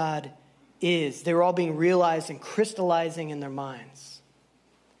Son of God, is. They're all being realized and crystallizing in their minds.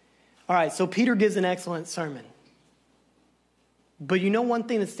 All right, so Peter gives an excellent sermon. But you know one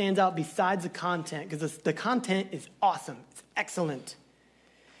thing that stands out besides the content, because the content is awesome. It's excellent.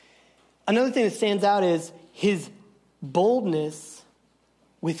 Another thing that stands out is his boldness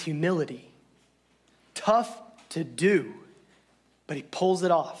with humility. Tough to do, but he pulls it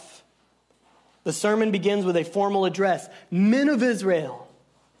off. The sermon begins with a formal address, men of Israel.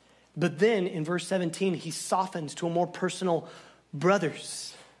 But then in verse 17, he softens to a more personal,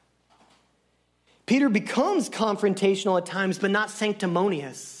 brothers. Peter becomes confrontational at times, but not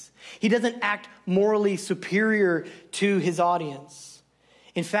sanctimonious. He doesn't act morally superior to his audience.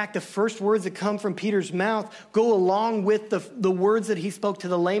 In fact, the first words that come from Peter's mouth go along with the words that he spoke to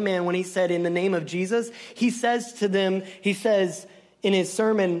the layman when he said, in the name of Jesus. He says to them, he says in his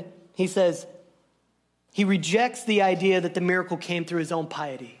sermon, he rejects the idea that the miracle came through his own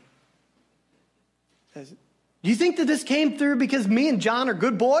piety. He says, do you think that this came through because me and John are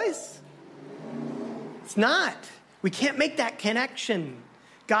good boys? It's not. We can't make that connection.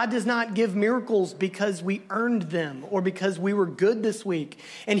 God does not give miracles because we earned them or because we were good this week.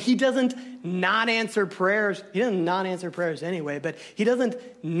 And he doesn't not answer prayers. He doesn't not answer prayers anyway, but he doesn't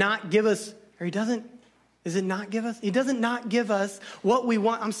not give us, or he doesn't, is it not give us? He doesn't not give us what we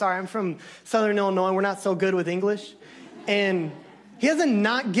want. I'm sorry, I'm from Southern Illinois. We're not so good with English. And he doesn't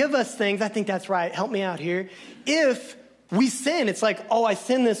not give us things. I think that's right. Help me out here. If we sin, it's like, oh, I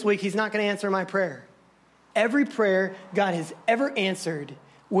sinned this week. He's not going to answer my prayer. Every prayer God has ever answered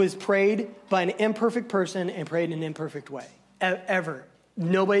was prayed by an imperfect person and prayed in an imperfect way. Ever.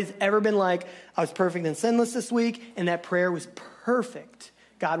 Nobody's ever been like, I was perfect and sinless this week, and that prayer was perfect.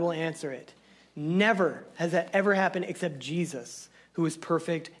 God will answer it. Never has that ever happened except Jesus, who is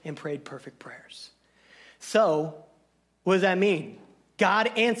perfect and prayed perfect prayers. So, what does that mean?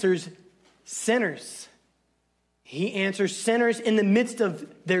 God answers sinners. He answers sinners in the midst of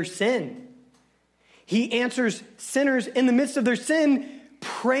their sin. He answers sinners in the midst of their sin,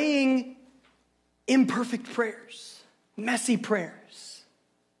 praying imperfect prayers, messy prayers.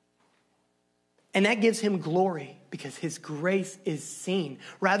 And that gives him glory because his grace is seen.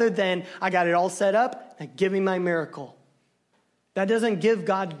 Rather than, I got it all set up, now give me my miracle. That doesn't give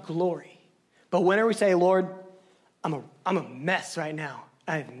God glory. But whenever we say, Lord, I'm a mess right now.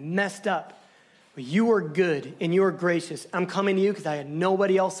 I've messed up. But you are good and you are gracious. I'm coming to you because I had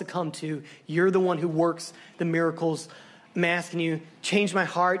nobody else to come to. You're the one who works the miracles. I'm asking you, change my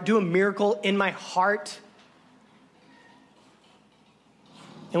heart, do a miracle in my heart.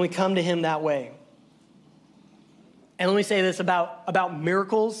 And we come to him that way. And let me say this about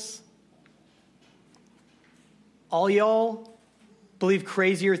miracles. All y'all believe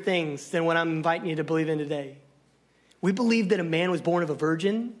crazier things than what I'm inviting you to believe in today. We believe that a man was born of a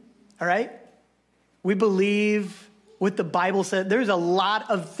virgin, all right? We believe what the Bible said. There's a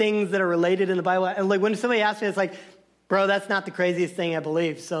lot of things that are related in the Bible. And like when somebody asks me, it's like, bro, that's not the craziest thing I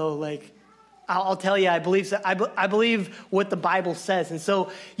believe. So like, I'll tell you, I believe so. I believe what the Bible says. And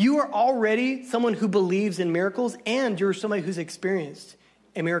so you are already someone who believes in miracles, and you're somebody who's experienced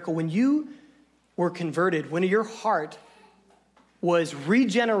a miracle. When you were converted, when your heart was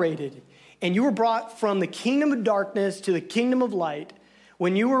regenerated, and you were brought from the kingdom of darkness to the kingdom of light,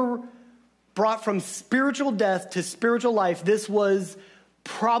 when you were brought from spiritual death to spiritual life, this was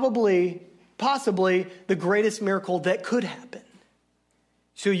possibly the greatest miracle that could happen.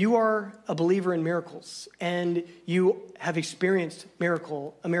 So you are a believer in miracles, and you have experienced a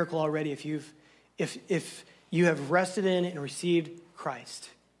miracle already if you have rested in and received Christ.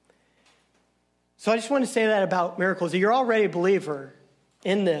 So I just want to say that about miracles. You're already a believer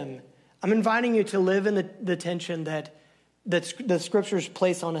in them. I'm inviting you to live in the tension that the scriptures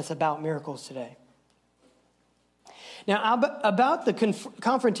place on us about miracles today. Now, about the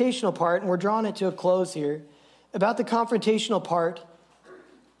confrontational part, and we're drawing it to a close here, about the confrontational part,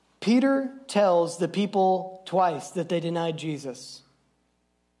 Peter tells the people twice that they denied Jesus.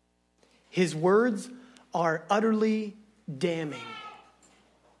 His words are utterly damning.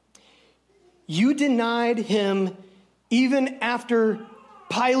 You denied him even after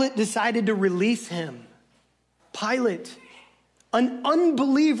Pilate decided to release him. Pilate, an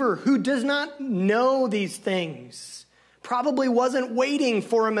unbeliever who does not know these things, probably wasn't waiting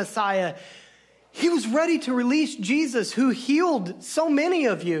for a Messiah. He was ready to release Jesus, who healed so many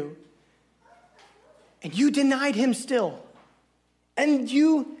of you. And you denied him still. And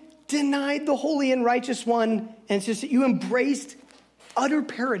you denied the holy and righteous one. And it's just that you embraced utter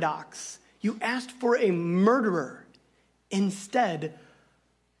paradox. You asked for a murderer instead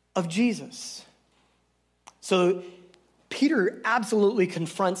of Jesus. So Peter absolutely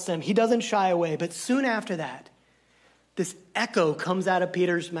confronts them. He doesn't shy away. But soon after that, this echo comes out of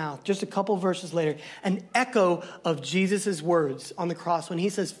Peter's mouth. Just a couple verses later, an echo of Jesus' words on the cross when he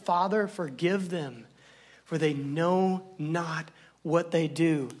says, Father, forgive them, for they know not what they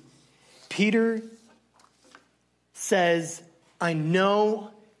do. Peter says, I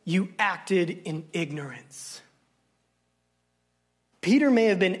know you acted in ignorance. Peter may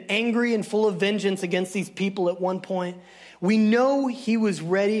have been angry and full of vengeance against these people at one point. We know he was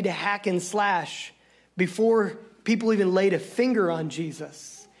ready to hack and slash before people even laid a finger on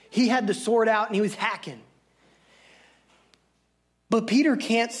Jesus. He had the sword out and he was hacking. But Peter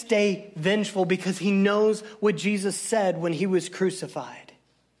can't stay vengeful because he knows what Jesus said when he was crucified.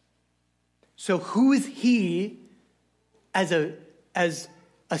 So who is he as a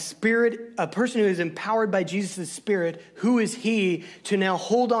spirit, a person who is empowered by Jesus' spirit, who is he to now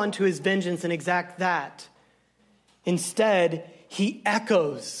hold on to his vengeance and exact that? Instead, he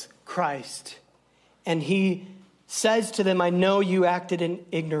echoes Christ and he says to them, I know you acted in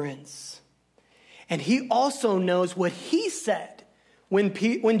ignorance. And he also knows what he said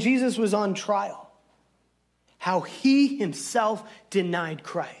when Jesus was on trial, how he himself denied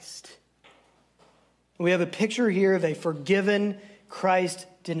Christ. We have a picture here of a forgiven Christ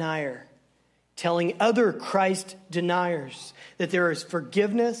denier telling other Christ deniers that there is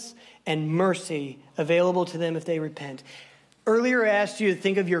forgiveness and mercy available to them if they repent. Earlier I asked you to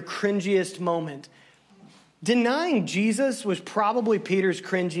think of your cringiest moment. Denying Jesus was probably Peter's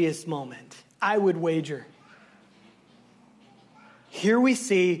cringiest moment, I would wager. Here we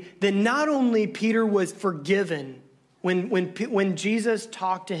see that not only Peter was forgiven when Jesus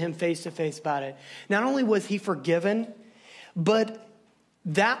talked to him face to face about it, not only was he forgiven, but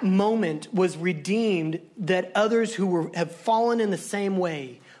that moment was redeemed that others who have fallen in the same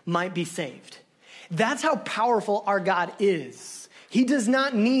way might be saved. That's how powerful our God is. He does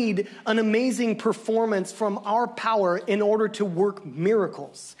not need an amazing performance from our power in order to work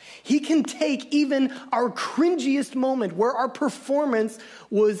miracles. He can take even our cringiest moment where our performance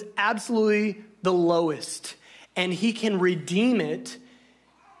was absolutely the lowest, and he can redeem it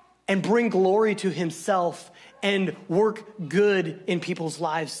and bring glory to himself and work good in people's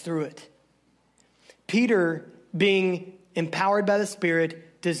lives through it. Peter, being empowered by the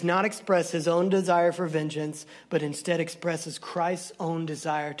Spirit, does not express his own desire for vengeance, but instead expresses Christ's own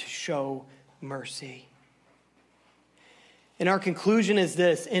desire to show mercy. And our conclusion is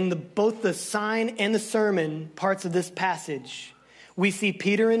this: in both the sign and the sermon parts of this passage, we see in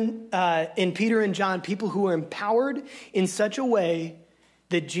Peter and John people who are empowered in such a way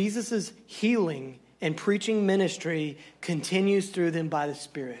that Jesus' healing and preaching ministry continues through them by the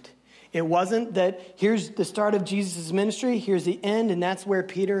Spirit. It wasn't that here's the start of Jesus' ministry, here's the end, and that's where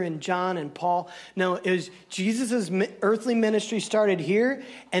Peter and John and Paul. No, it was Jesus' earthly ministry started here,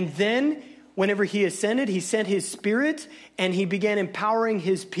 and then whenever he ascended, he sent his Spirit, and he began empowering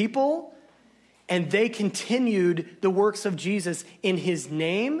his people, and they continued the works of Jesus in his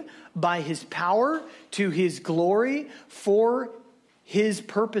name, by his power, to his glory, for his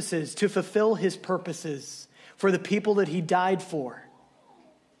purposes, to fulfill his purposes, for the people that he died for.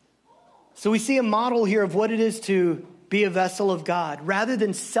 So we see a model here of what it is to be a vessel of God. Rather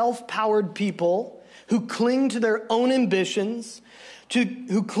than self-powered people who cling to their own ambitions,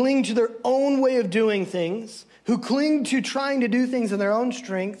 who cling to their own way of doing things, who cling to trying to do things in their own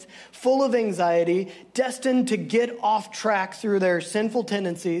strength, full of anxiety, destined to get off track through their sinful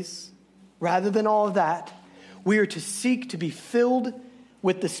tendencies. Rather than all of that, we are to seek to be filled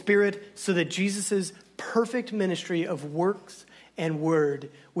with the Spirit so that Jesus' perfect ministry of works and word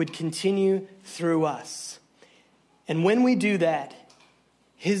would continue through us. And when we do that,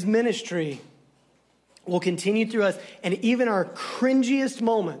 his ministry will continue through us, and even our cringiest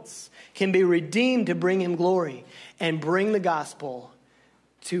moments can be redeemed to bring him glory and bring the gospel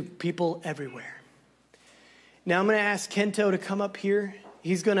to people everywhere. Now I'm going to ask Kento to come up here.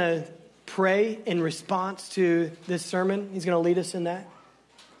 He's going to pray in response to this sermon. He's going to lead us in that.